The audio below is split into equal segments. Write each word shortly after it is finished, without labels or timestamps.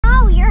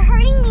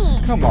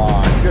Come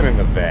on, get in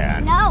the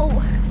van.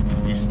 No.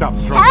 You stop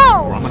struggling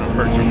Help! or I'm gonna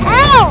hurt you.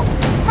 Help!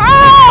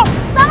 Help!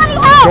 Somebody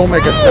help! Don't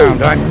make a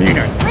sound, I mean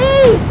it.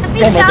 Please, let me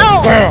Don't make a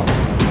go. sound.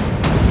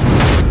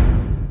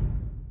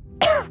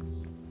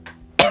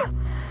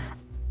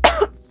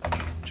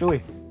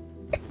 Julie,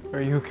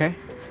 are you okay?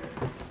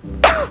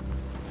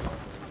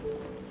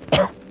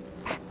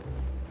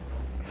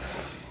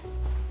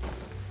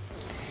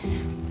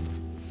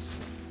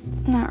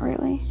 Not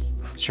really.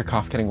 Is your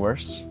cough getting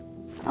worse?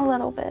 A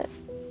little bit.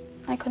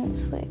 I couldn't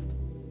sleep.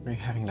 Are you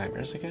having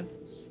nightmares again?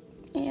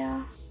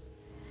 Yeah.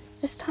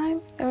 This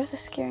time, there was a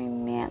scary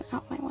man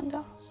out my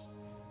window.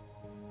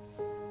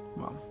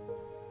 Mom,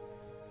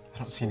 I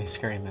don't see any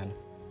scary men.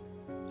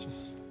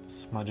 Just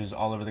smudges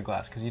all over the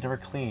glass because you never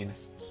clean.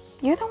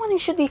 You're the one who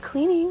should be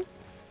cleaning.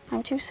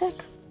 I'm too sick.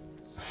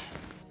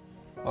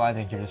 Well, I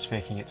think you're just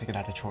faking it to get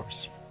out of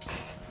chores.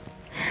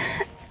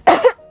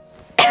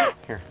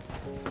 Here.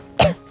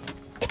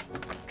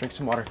 Drink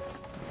some water.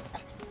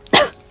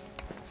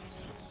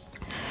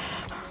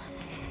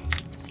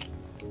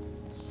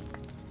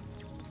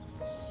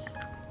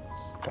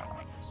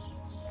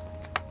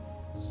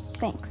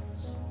 Thanks.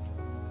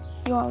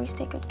 You always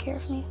take good care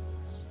of me.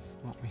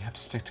 Well, we have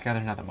to stick together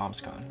now that Mom's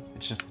gone.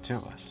 It's just the two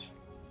of us.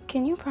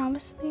 Can you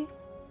promise me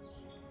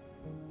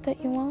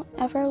that you won't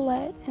ever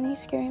let any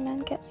scary men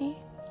get me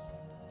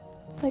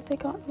like they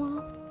got Mom?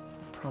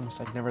 I promise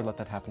I'd never let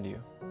that happen to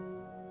you.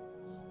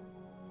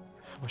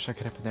 I wish I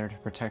could have been there to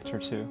protect her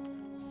too.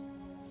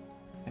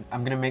 And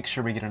I'm gonna make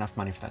sure we get enough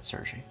money for that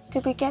surgery.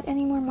 Did we get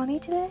any more money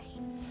today?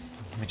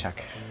 Let me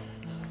check.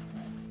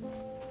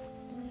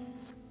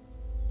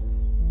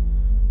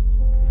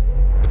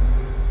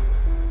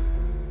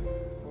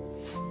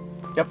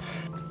 Yep,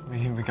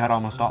 we got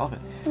almost all of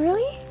it.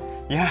 Really?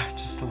 Yeah,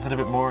 just a little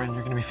bit more and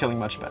you're gonna be feeling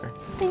much better.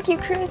 Thank you,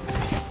 Chris.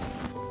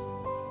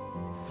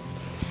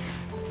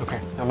 Okay,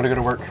 I'm gonna go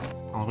to work.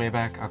 On the way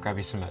back, I'll grab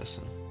you some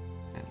medicine.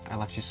 And I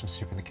left you some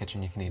soup in the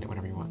kitchen. You can eat it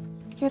whenever you want.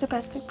 You're the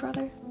best big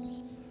brother.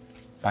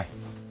 Bye.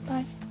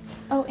 Bye.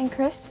 Oh, and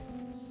Chris,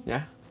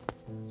 Yeah?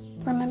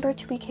 remember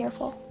to be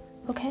careful,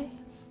 okay?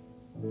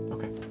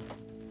 Okay.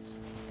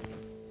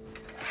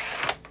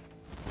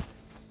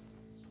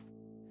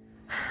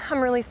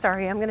 I'm really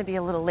sorry. I'm gonna be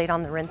a little late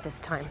on the rent this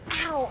time.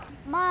 Ow.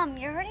 Mom,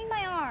 you're hurting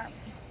my arm.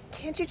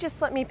 Can't you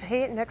just let me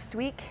pay it next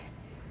week?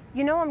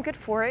 You know I'm good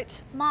for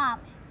it.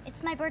 Mom,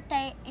 it's my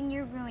birthday and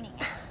you're ruining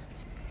it.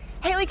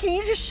 Haley, can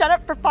you just shut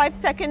up for 5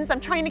 seconds? I'm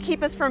trying to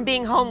keep us from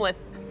being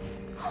homeless.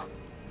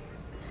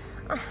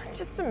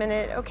 Just a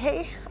minute,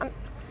 okay?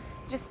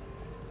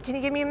 Can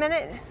you give me a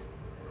minute?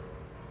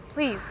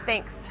 Please,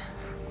 thanks.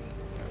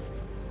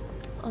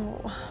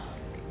 Oh.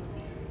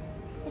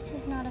 This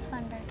is not a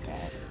fun birthday.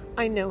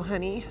 I know,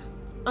 honey.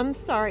 I'm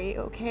sorry,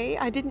 okay?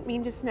 I didn't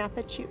mean to snap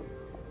at you.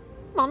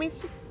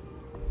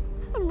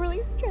 I'm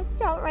really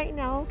stressed out right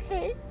now,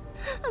 okay?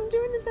 I'm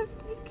doing the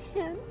best I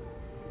can.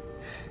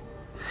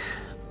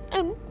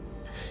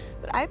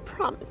 But I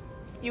promise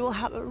you will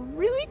have a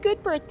really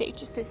good birthday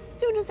just as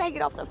soon as I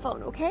get off the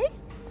phone, okay?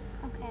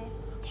 Okay.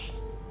 Okay.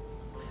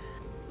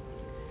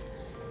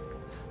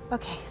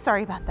 Okay,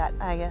 sorry about that.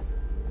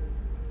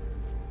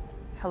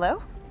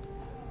 Hello?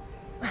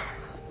 The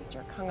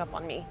jerk hung up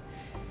on me.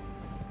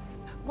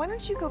 Why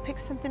don't you go pick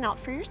something out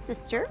for your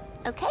sister,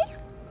 okay?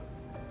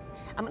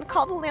 I'm gonna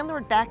call the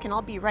landlord back and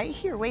I'll be right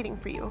here waiting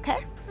for you,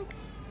 okay? Okay.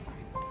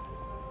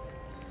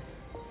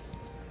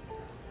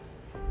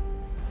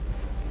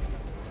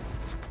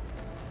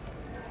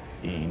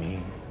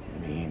 Eeny,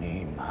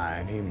 meeny,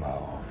 miny,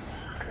 moe.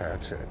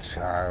 Catch a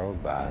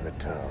child by the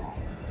toe.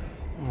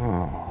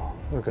 Oh,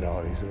 look at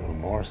all these little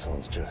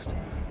morsels just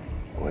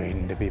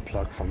waiting to be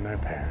plucked from their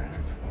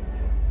parents.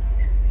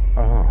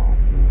 Oh,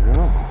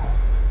 no.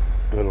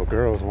 Little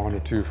girl's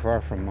wandered too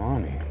far from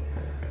mommy.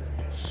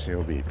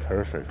 She'll be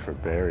perfect for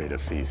Barry to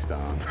feast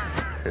on.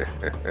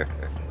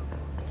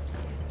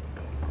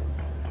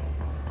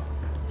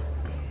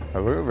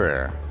 Hello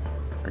there.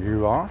 Are you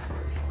lost?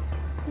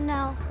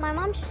 No, my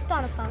mom's just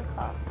on a phone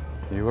call.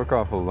 You look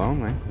awful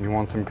lonely. You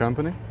want some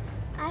company?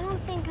 I don't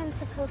think I'm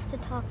supposed to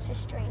talk to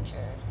strangers.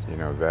 You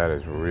know, that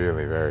is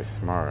really very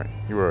smart.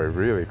 You are a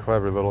really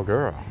clever little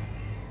girl.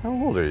 How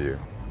old are you?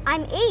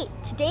 I'm 8.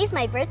 Today's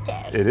my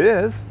birthday. It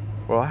is?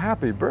 Well,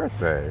 happy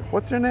birthday.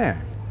 What's your name?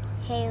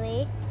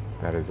 Haley.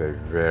 That is a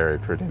very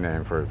pretty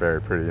name for a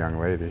very pretty young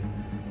lady.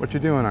 What you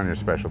doing on your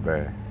special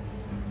day?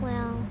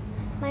 Well,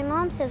 my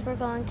mom says we're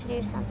going to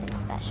do something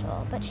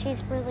special, but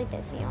she's really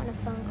busy on a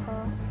phone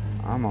call.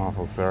 I'm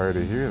awful sorry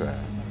to hear that.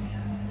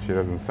 She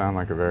doesn't sound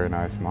like a very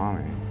nice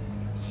mommy.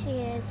 She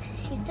is.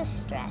 She's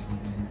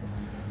distressed.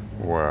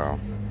 Well,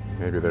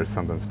 maybe there's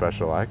something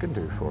special I can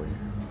do for you.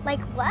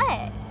 Like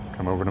what?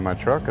 Come over to my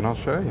truck and I'll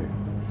show you.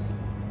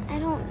 I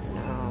don't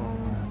know.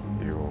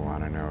 You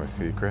want to know a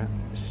secret?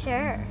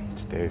 Sure.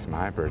 Today's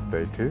my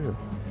birthday too.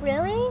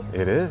 Really?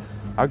 It is.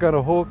 I got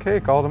a whole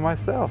cake all to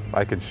myself.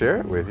 I can share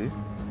it with you.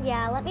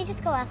 Yeah, let me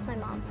just go ask my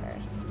mom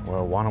first.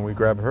 Well, why don't we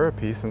grab her a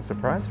piece and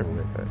surprise her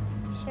with it?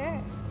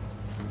 Sure.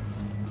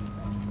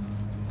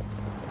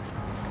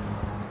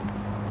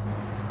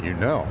 You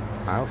know,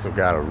 I also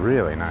got a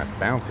really nice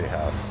bouncy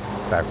house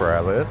back where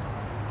I live.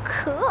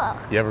 Cool.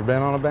 You ever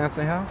been on a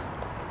bouncy house?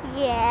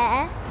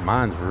 Yes.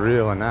 Mine's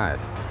really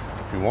nice.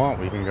 If you want,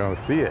 we can go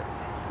see it.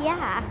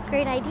 Yeah,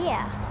 great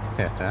idea.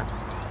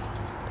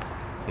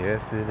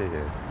 Yes, it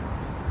is.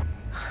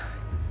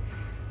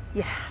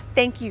 Yeah,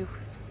 thank you.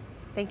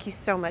 Thank you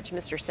so much,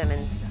 Mr.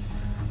 Simmons.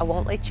 I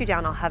won't let you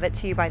down. I'll have it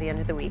to you by the end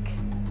of the week.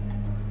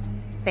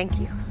 Thank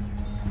you.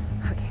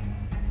 Okay.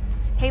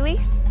 Haley?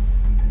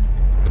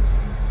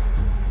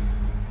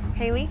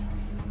 Haley?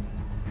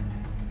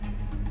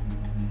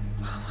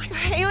 Oh my God,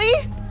 Haley?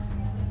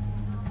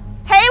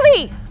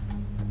 Haley!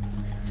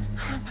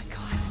 Oh my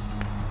God.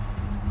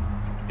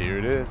 Here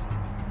it is.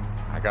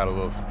 I got a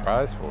little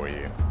surprise for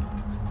you.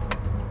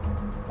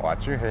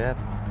 Watch your head.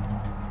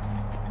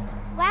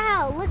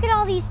 Wow, look at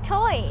all these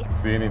toys.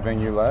 See anything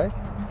you like?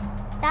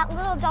 That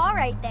little doll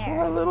right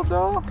there. Oh, a little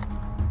doll?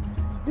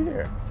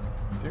 Here,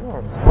 it's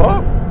yours.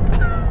 Whoa!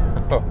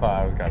 Oh,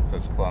 I've got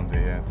such clumsy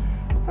hands.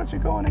 Why don't you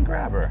go in and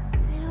grab her? I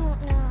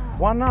don't know.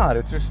 Why not?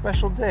 It's your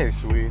special day,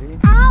 sweetie.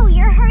 Ow,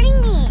 you're hurting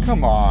me.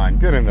 Come on,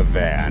 get in the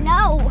van.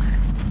 No.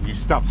 You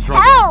stop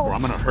struggling Help! or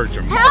I'm gonna hurt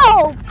your mom.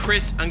 Help!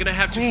 Chris, I'm gonna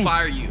have to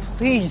fire you.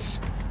 Please.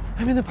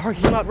 I'm in the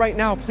parking lot right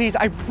now. Please,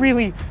 I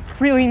really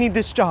need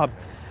this job.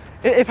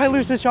 If I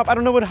lose this job, I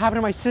don't know what will happen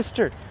to my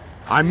sister.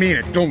 I mean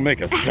it. Don't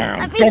make a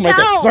sound. Let me Don't make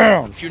go. a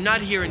sound. If you're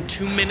not here in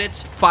 2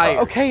 minutes, fire.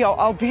 Okay,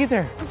 I'll be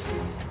there.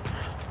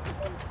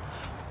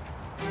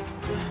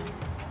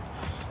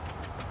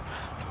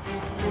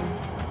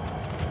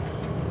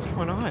 What's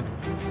going on?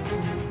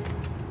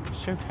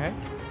 Is she okay?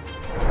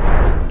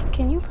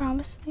 Can you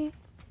promise me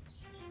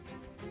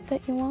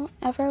that you won't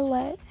ever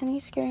let any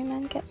scary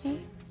men get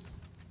me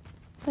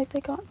like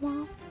they got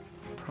Mom?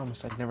 I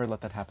promise I'd never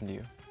let that happen to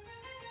you.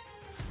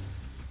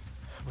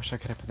 I wish I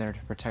could have been there to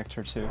protect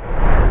her too.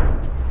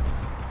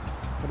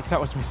 What if that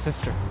was my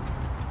sister?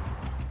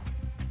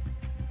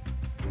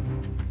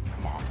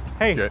 Come on.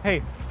 Hey, Get-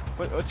 hey,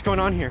 what's going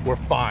on here? We're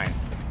fine.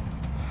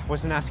 I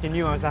wasn't asking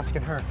you, I was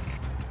asking her.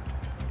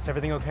 Is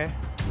everything okay?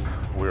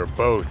 We're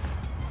both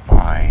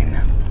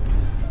fine.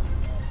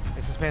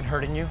 Is this man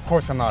hurting you? Of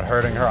course I'm not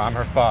hurting her. I'm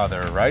her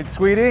father, right,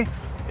 sweetie?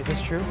 Is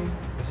this true?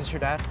 Is this your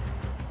dad?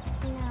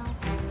 No.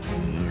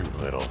 You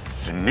little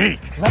sneak.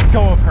 Let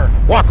go of her.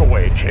 Walk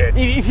away, kid.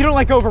 If you don't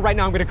let go of her right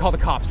now, I'm gonna call the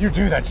cops. You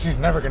do that, she's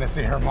never gonna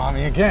see her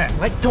mommy again.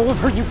 Let go of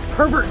her, you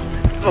pervert!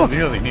 You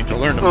really need to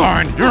learn to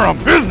mind your own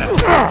business.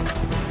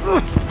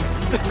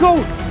 Let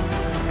go!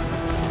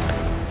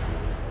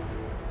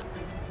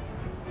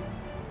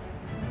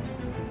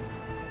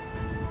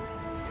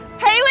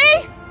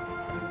 Haley?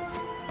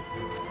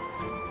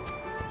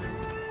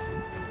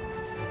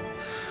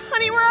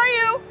 Honey, where are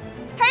you?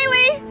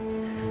 Haley?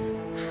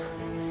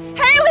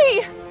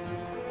 Haley!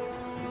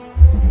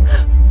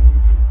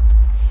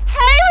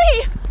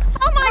 Haley!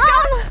 Oh my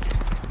gosh!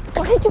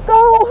 Where did you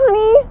go,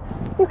 honey?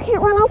 You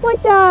can't run off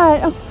like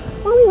that.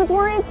 Mommy was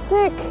worried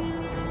sick.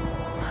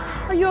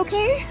 Are you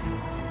okay?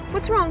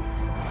 What's wrong?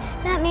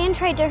 That man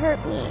tried to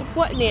hurt me.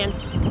 What man?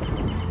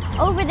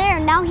 Over there,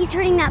 now he's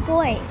hurting that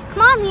boy.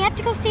 Come on, we have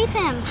to go save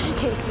him.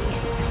 Okay, sweetie.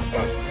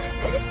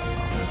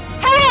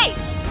 Hey!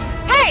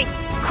 Hey!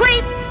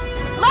 Creep!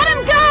 Let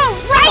him go!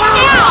 Right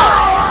now!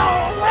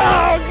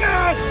 Oh,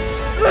 God!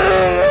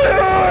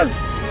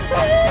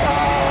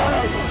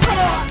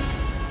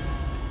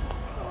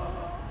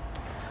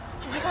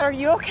 Oh my God, are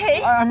you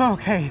okay? I'm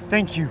okay,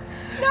 thank you.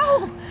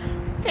 No!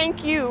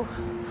 Thank you.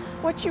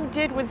 What you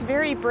did was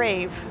very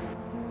brave.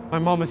 My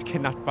mom was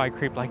kidnapped by a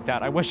creep like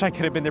that. I wish I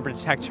could have been there to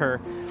protect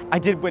her. I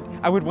did what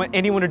I would want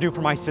anyone to do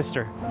for my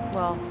sister.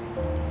 Well,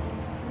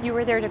 you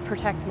were there to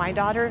protect my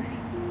daughter.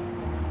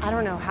 I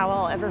don't know how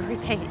I'll ever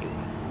repay you.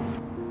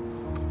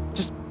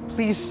 Just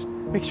please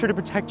make sure to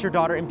protect your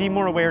daughter and be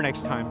more aware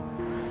next time.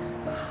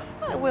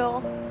 I will.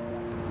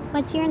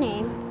 What's your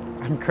name?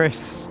 I'm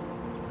Chris.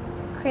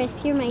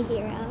 Chris, you're my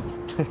hero.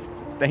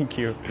 Thank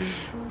you.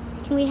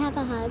 Can we have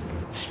a hug?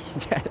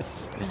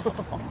 Yes.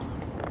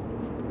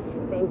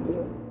 Thank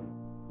you.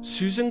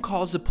 Susan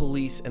calls the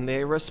police and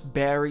they arrest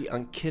Barry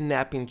on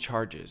kidnapping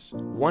charges.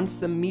 Once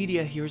the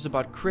media hears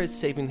about Chris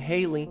saving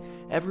Haley,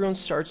 everyone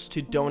starts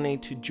to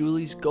donate to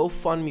Julie's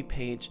GoFundMe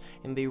page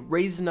and they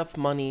raise enough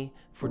money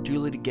for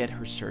Julie to get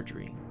her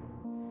surgery.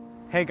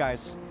 Hey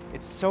guys,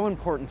 it's so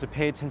important to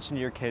pay attention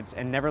to your kids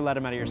and never let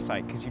them out of your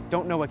sight because you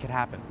don't know what could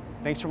happen.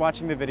 Thanks for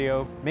watching the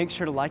video. Make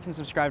sure to like and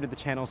subscribe to the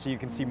channel so you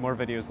can see more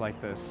videos like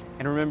this.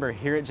 And remember,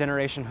 here at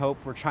Generation Hope,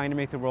 we're trying to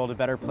make the world a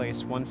better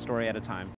place, one story at a time.